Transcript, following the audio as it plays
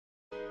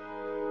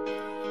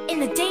In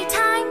the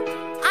daytime,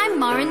 I'm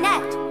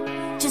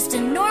Marinette, just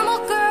a normal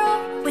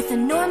girl with a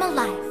normal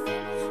life.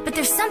 But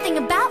there's something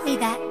about me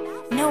that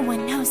no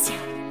one knows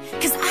yet,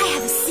 'cause I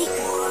have a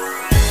secret.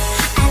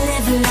 I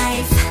live a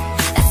life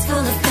that's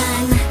full of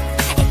fun.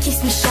 It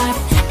keeps me sharp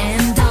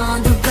and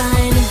on the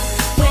run.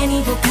 When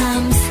evil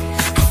comes,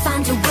 I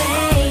find a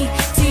way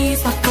to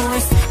use my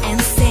force and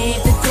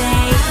save the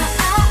day.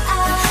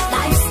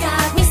 Life's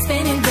got me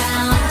spinning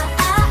round.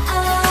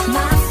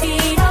 My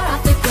feet are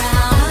off the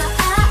ground.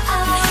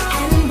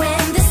 And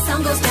when the sun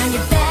goes down,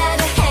 you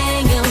better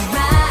hang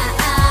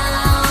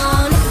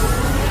around.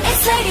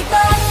 It's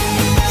Ladybug,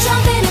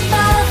 jumping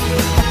above.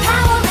 The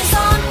power is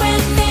on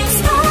when things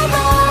go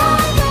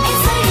wrong.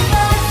 It's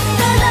Ladybug,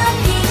 the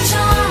lucky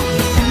charm.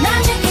 The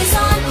magic is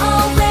on,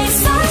 always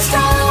so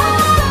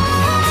strong.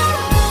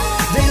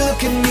 They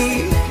look at me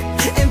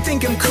and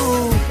think I'm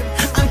cool.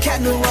 I'm Cat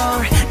Noir,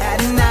 at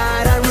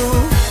night I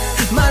rule.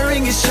 My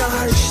ring is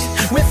charged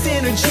with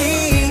energy.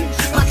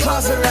 My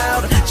claws are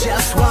out,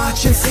 just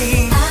watch and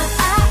see.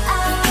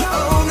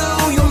 Oh no,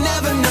 you'll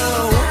never know.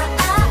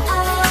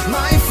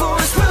 My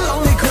force will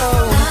only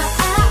grow.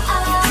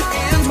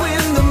 And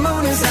when the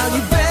moon is out,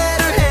 you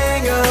better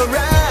hang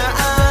around.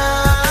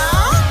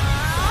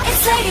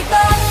 It's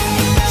Ladybug,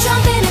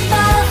 jumping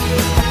above.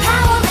 The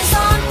power is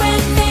on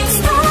when things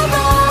go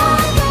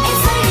wrong.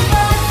 It's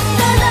Ladybug,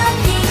 the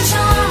lucky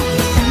charm.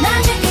 The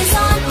magic is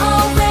on,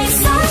 always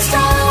so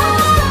strong.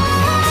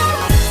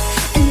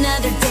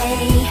 Another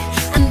day,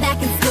 I'm back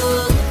in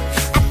school.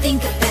 I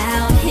think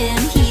about him,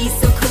 he's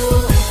so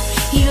cool.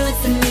 He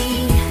looks at me,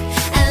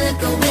 I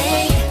look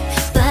away,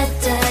 but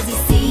does he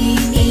see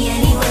me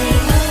anyway?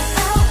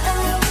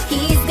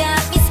 He's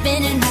got me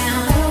spinning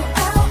round.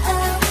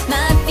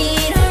 My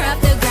feet are off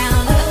the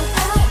ground.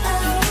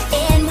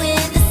 And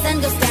when the sun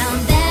goes down,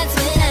 that's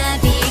when I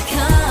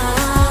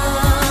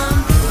become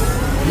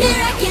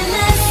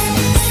miraculous,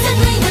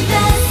 simply the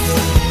best,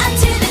 up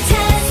to the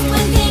test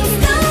when things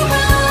go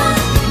wrong.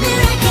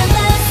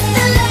 Miraculous,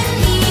 the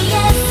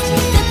luckiest,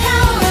 the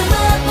power of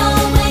love,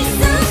 always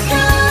so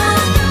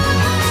strong.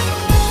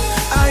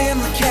 I am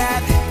the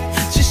cat,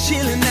 just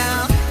chilling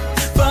out.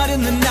 But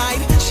in the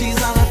night, she's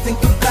all I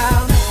think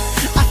about.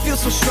 I feel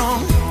so strong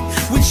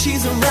when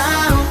she's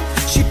around.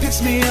 She picks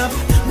me up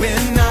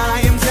when I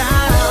am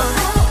down.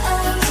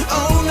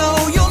 Oh no,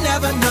 you'll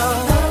never know.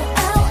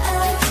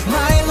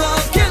 My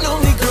love can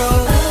only grow.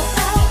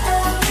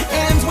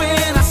 And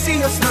when I see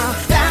her smile,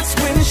 that's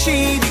when she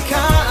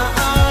becomes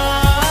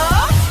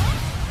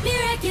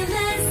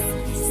Miraculous,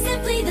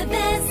 simply the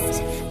best,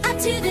 up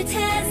to the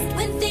test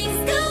when things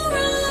go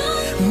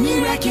wrong.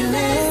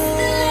 miraculous.